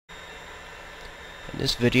In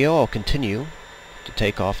this video I'll continue to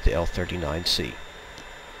take off the L-39C.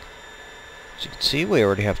 As you can see, we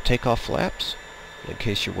already have takeoff flaps. In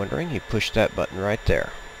case you're wondering, you push that button right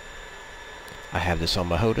there. I have this on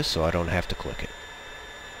my HOTAS so I don't have to click it.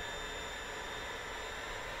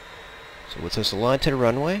 So with this aligned to the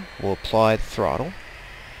runway, we'll apply the throttle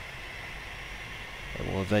and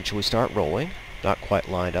we'll eventually start rolling. Not quite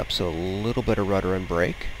lined up, so a little bit of rudder and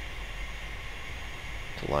brake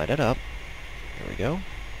to line it up. There we go.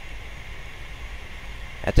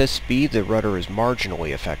 At this speed, the rudder is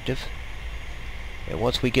marginally effective. And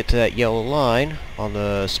once we get to that yellow line on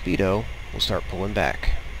the speedo, we'll start pulling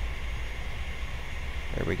back.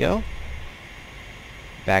 There we go.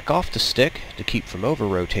 Back off the stick to keep from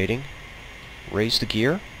over-rotating. Raise the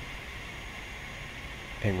gear.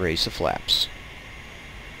 And raise the flaps.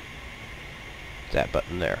 That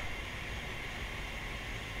button there.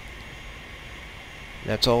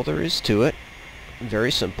 That's all there is to it.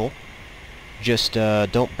 Very simple. Just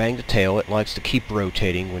don't bang the tail. It likes to keep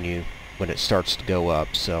rotating when it starts to go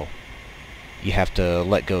up, so you have to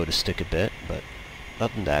let go to stick a bit, but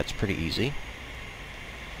other than that, it's pretty easy.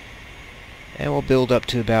 And we'll build up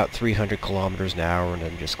to about 300 kilometers an hour and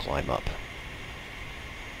then just climb up.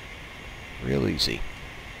 Real easy.